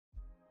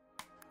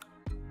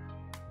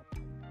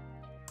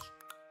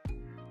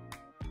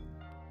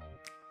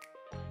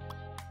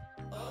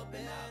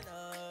Open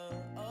up,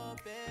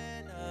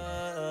 open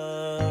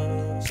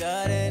up.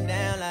 Shut it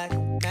down like a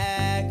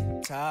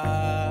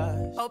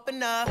Macintosh.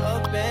 Open up,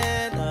 open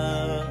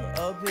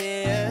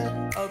here.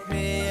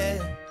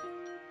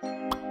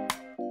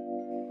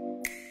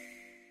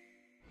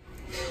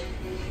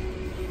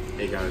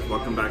 Hey guys,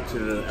 welcome back to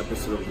the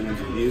episode of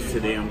Lean's Reviews.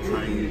 Today I'm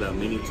trying the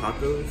mini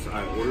tacos.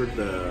 I ordered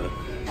the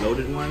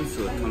loaded one,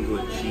 so it comes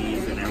with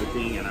cheese and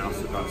everything, and I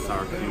also got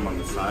sour cream on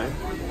the side.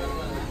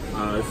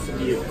 This will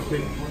be a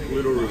quick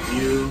little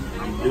review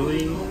I'm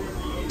doing.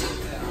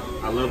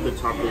 I love the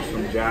tacos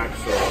from Jack,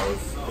 so I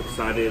was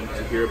excited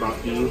to hear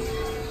about these.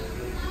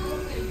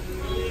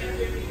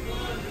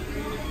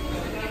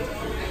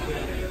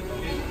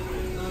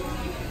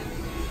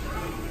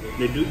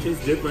 They do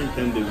taste different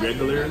than the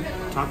regular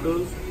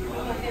tacos.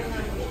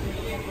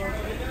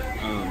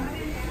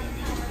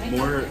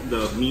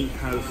 The meat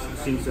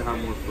seems to have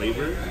more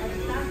flavor.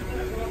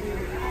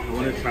 I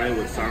want to try it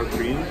with sour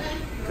cream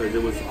because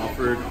it was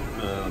offered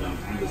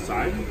on the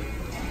side.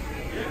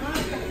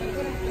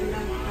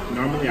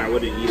 Normally I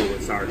wouldn't eat it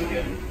with sour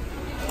cream.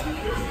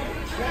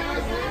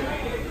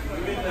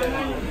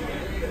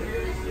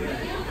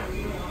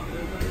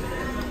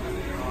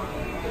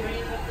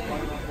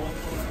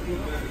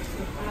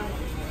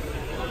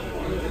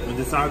 With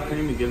the sour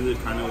cream, it gives it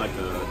kind of like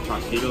a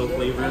taquito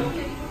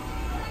flavor.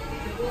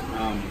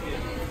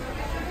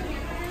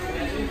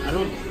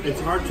 It's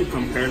hard to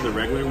compare the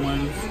regular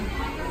ones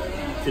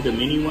to the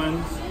mini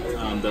ones.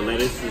 The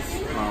lettuce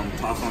is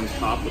tossed on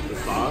top with the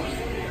sauce,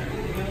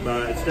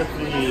 but it's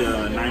definitely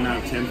a 9 out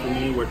of 10 for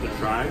me, worth a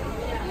try.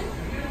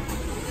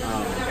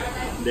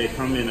 They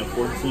come in a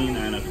 14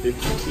 and a 15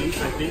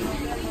 piece, I think,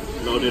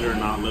 loaded or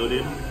not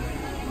loaded.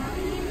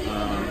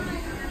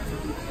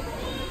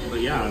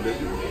 But yeah, they're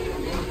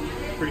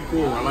pretty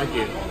cool. I like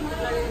it.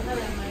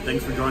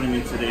 Thanks for joining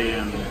me today,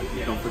 and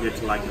don't forget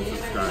to like and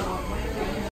subscribe.